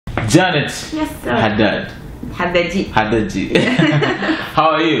Janatte Yes, sir. Haddadi. How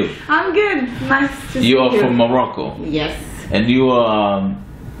are you? I'm good. Nice to see you. You are from Morocco. Yes. And you are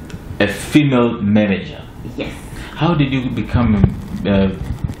a female manager. Yes. How did you become a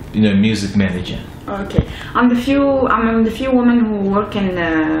music manager? Okay, I'm the few women who work in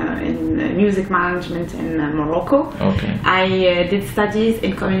music management in Morocco. Okay. I did studies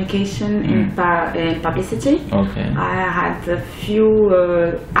in communication in publicity. Okay. I had a few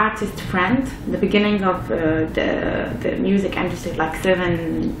artist friends. The beginning of the music industry, like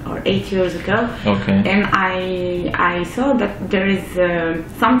 7 or 8 years ago. Okay. And I saw that there is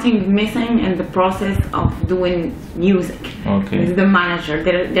something missing in the process of doing music. Okay. It's the manager.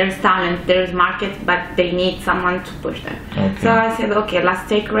 There's talent. There's market. But they need someone to push them. Okay. So I said, okay, let's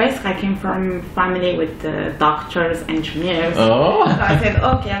take risk. I came from family with doctors, engineers. Oh. So I said,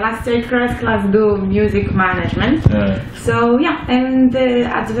 okay, let's take risk. Let's do music management. Yeah. So yeah, and the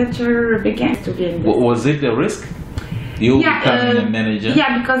adventure began to be in this. Was it a risk? You becoming a manager?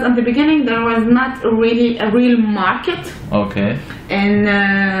 Yeah, because at the beginning there was not really a real market. Okay. And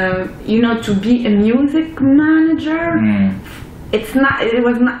to be a music manager. It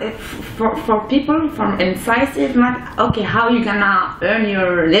was not for people from inside. It's not okay. How you gonna earn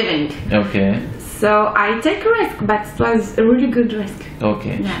your living? Okay. So I take a risk, but it was a really good risk.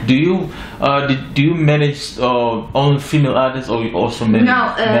 Okay. Yeah. Do you manage only female artists, or you also manage?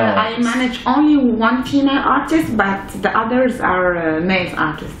 No, male I manage only one female artist, but the others are male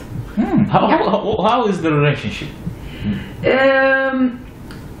artists. How is the relationship?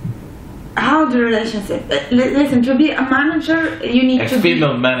 How the relationship? Listen, to be a manager, you need to be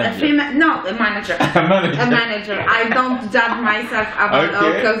female manager. A manager. A manager. I don't judge myself about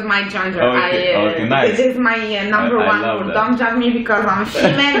because my gender. Okay, nice. It is my number one rule. Don't judge me because I'm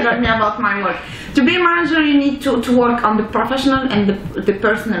female. Judge me about my work. To be a manager, you need to work on the professional and the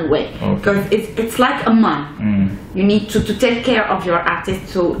personal way, because it's like a mom. You need to take care of your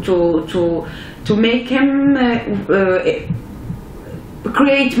artist to make him.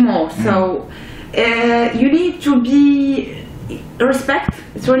 Create more. So you need to be respect.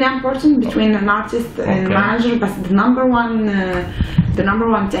 It's really important between an artist and manager. But the number one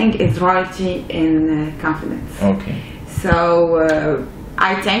thing is royalty and confidence. Okay. So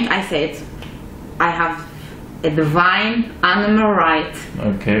I said I have a divine animal right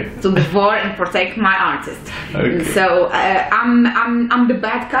to devour and protect my artist. Okay. So I'm the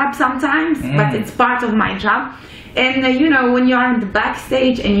bad cop sometimes, but it's part of my job. And when you are in the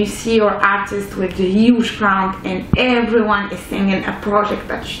backstage and you see your artist with a huge crowd and everyone is singing a project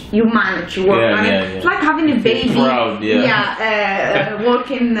that you manage, you work on it. It's like having a baby. Proud,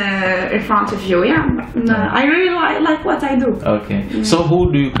 working in front of you. I really like what I do. Okay. So who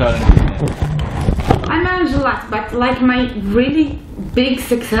do you currently manage? I manage a lot, but like my really big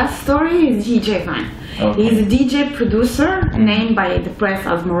success story is DJ Van. Okay. He's a DJ producer named by the press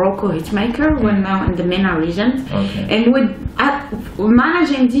as Morocco hitmaker, well known in the MENA region. Okay. And with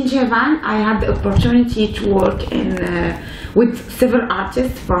managing DJ Van, I had the opportunity to work with several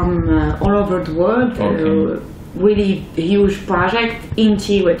artists from all over the world. Really huge project,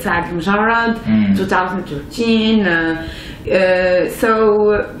 Inti with Saad Mujarrad, 2013.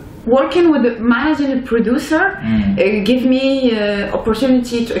 Working with managing a producer give me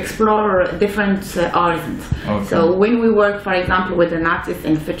opportunity to explore different horizons. So when we work, for example, with an artist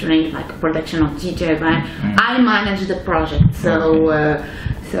and featuring like a production of DJ Van, I manage the project.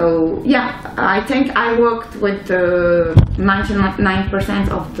 So yeah, I think I worked with 99%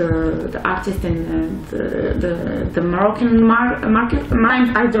 of the artists in the Moroccan market.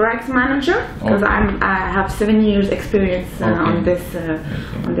 I direct manager because I have 7 years experience on this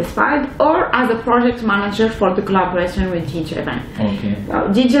side, or as a project manager for the collaboration with DJ Van.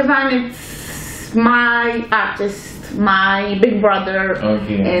 DJ Van, it's my artist, my big brother,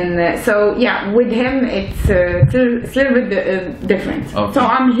 and so yeah, with him it's a little bit different. So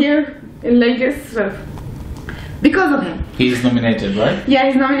I'm here in Lagos because of him. He's nominated, right? Yeah,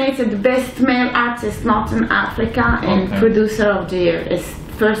 he's nominated the best male artist not in Africa and producer of the year. It's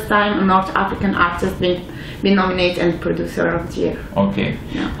first time a North African artist being nominated and producer of the year. Okay.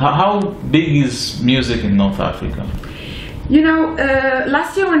 Yeah. How big is music in North Africa?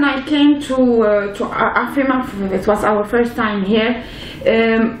 Last year when I came to Afrima, it was our first time here.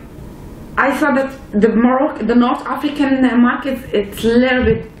 I saw that the North African market, it's a little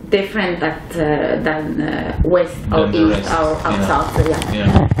bit different than West or East or South.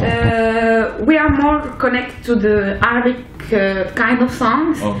 We are more connected to the Arabic kind of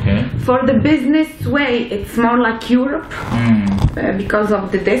songs. For the business way, it's more like Europe because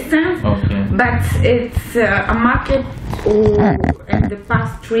of the distance. But it's a market in the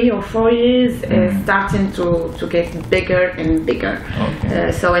past 3 or 4 years is starting to get bigger and bigger.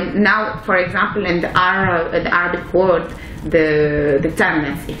 Okay. So now, for example, in the Arabic world, the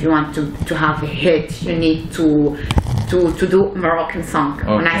terms, if you want to have a hit, you need to do Moroccan song.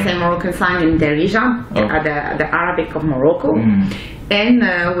 Okay. When I say Moroccan song, in Darija, the Arabic of Morocco, and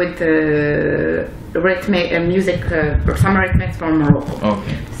with music, some rhythmics from Morocco.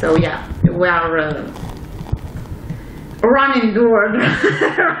 Okay. So yeah, we are running the world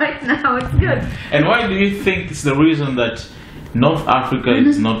right now. It's good. And why do you think it's the reason that North Africa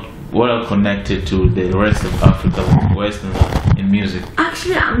is not well connected to the rest of Africa, Western in music?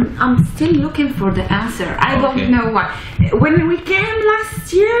 Actually, I'm still looking for the answer. I don't know why. When we came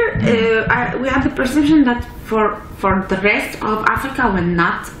last year, we had the perception that for the rest of Africa, we're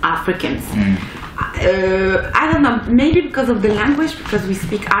not Africans. I don't know, maybe because of the language, because we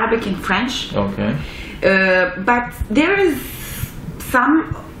speak Arabic and French. Okay. But there is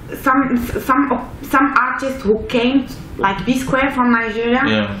some artists who came, like B Square from Nigeria.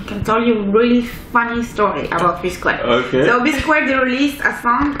 Yeah. Can tell you a really funny story about B Square. Okay. So B Square, they released a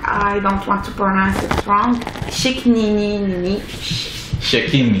song. I don't want to pronounce it wrong. Shekini.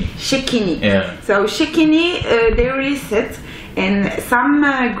 Yeah. So Shekini, they released it, and some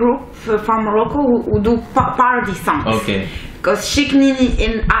group from Morocco who do parody songs. Okay. Because Shekini,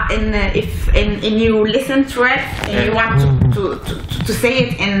 if you listen to it and you want to say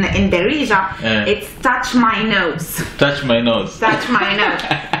it in Darija, it's touch my nose. Touch my nose. Touch my nose.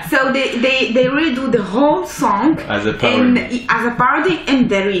 So they redo the whole song as a parody. As a parody in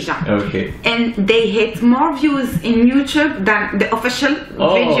Darija. Okay. And they hit more views in YouTube than the official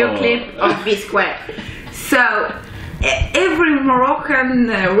video clip of B Square. So every Moroccan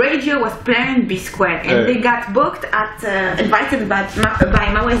radio was playing B Square, and they got booked at invited by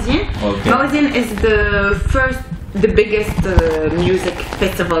Mawazin. Okay. Mawazin is the biggest music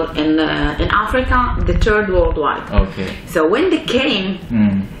festival in Africa, the third worldwide. Okay. So when they came,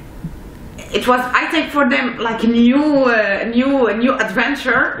 it was, I think, for them like a new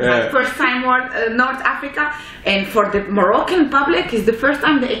adventure, like first time North Africa, and for the Moroccan public, is the first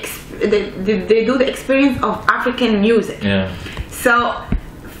time they do the experience of African music. Yeah. So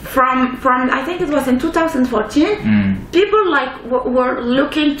from I think it was in 2014, people were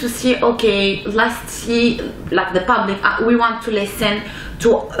looking to see, okay, let's see, like the public, we want to listen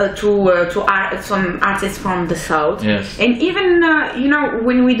to some artists from the south. Yes. And even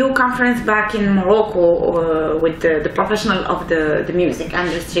when we do conference back in Morocco with the professional of the music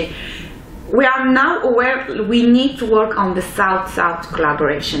industry, we are now aware we need to work on the south-south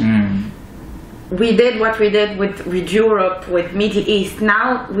collaboration. We did what we did with Europe, with Middle East.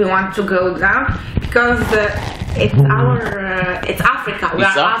 Now we want to go down because it's Africa. We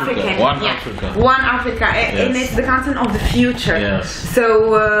are African. One Africa, and it's the continent of the future. Yes. So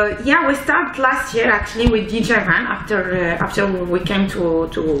we started last year actually with DJ Van after we came to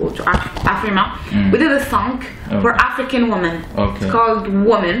Afrima. We did a song for African women. Okay. It's called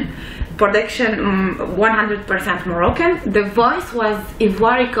Woman. Production 100% Moroccan. The voice was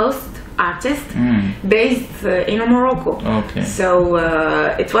Ivory Coast artist based in Morocco. Okay. So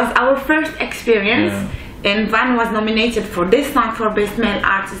it was our first experience, and Van was nominated for this song for Best Male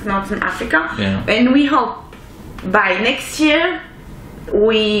Artist Northern Africa. Yeah. And we hope by next year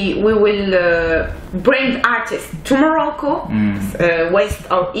we will bring artists to Morocco,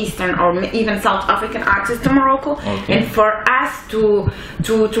 West or Eastern or even South African artists to Morocco, and for us to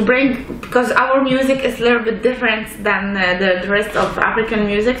bring, because our music is a little bit different than the rest of African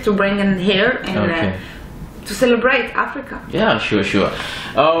music, to bring in here and to celebrate Africa. Yeah, sure.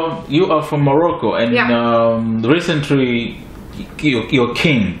 You are from Morocco, and recently your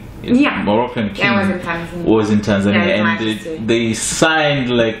king, Moroccan king, was in Tanzania, and they signed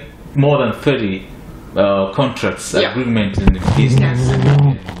like more than 30 contracts, agreements in business,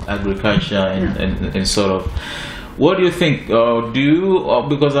 and agriculture, and sort of. What do you think?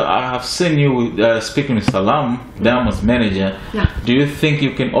 Because I have seen you speaking with Salam, Diamond's manager. Do you think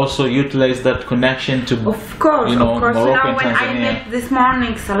you can also utilize that connection to, of course, Morocco and when Tanzania? I met this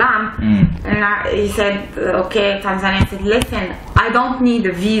morning Salam, and he said, okay, Tanzania, I said, listen, I don't need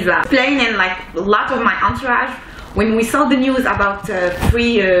a visa. Explaining like a lot of my entourage, when we saw the news about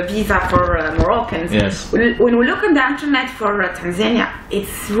free visa for Moroccans, when we look on the internet for Tanzania,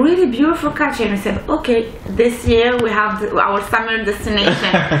 it's really beautiful country, and we said, okay, this year we have our summer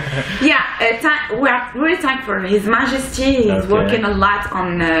destination. We are really thankful for His Majesty. He's working a lot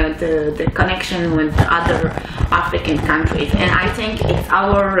on the connection with other African countries, and I think it's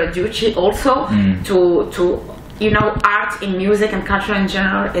our duty also to you know, art in music and culture in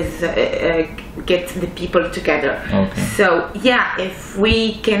general is get the people together. Okay. So yeah, if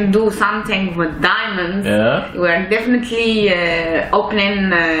we can do something with diamonds, we're definitely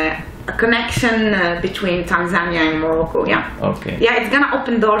opening a connection between Tanzania and Morocco. Yeah. Okay. Yeah, it's gonna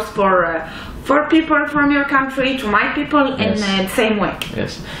open doors for people from your country to my people in the same way.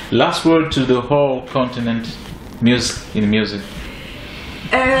 Yes. Last word to the whole continent, music.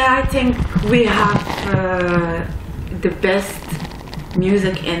 I think we have the best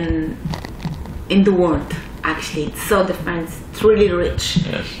music in the world. Actually, it's so different. It's really rich,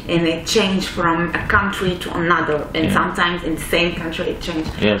 and it changed from a country to another, and sometimes in the same country it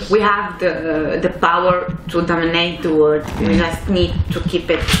changed. Yes. We have the power to dominate the world. We just need to keep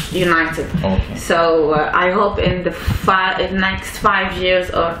it united. Okay. So I hope in the next 5 years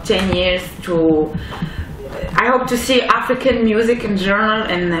or 10 years I hope to see African music in general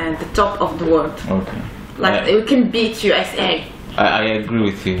in the top of the world. Okay. Like we can beat USA. I agree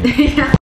with you.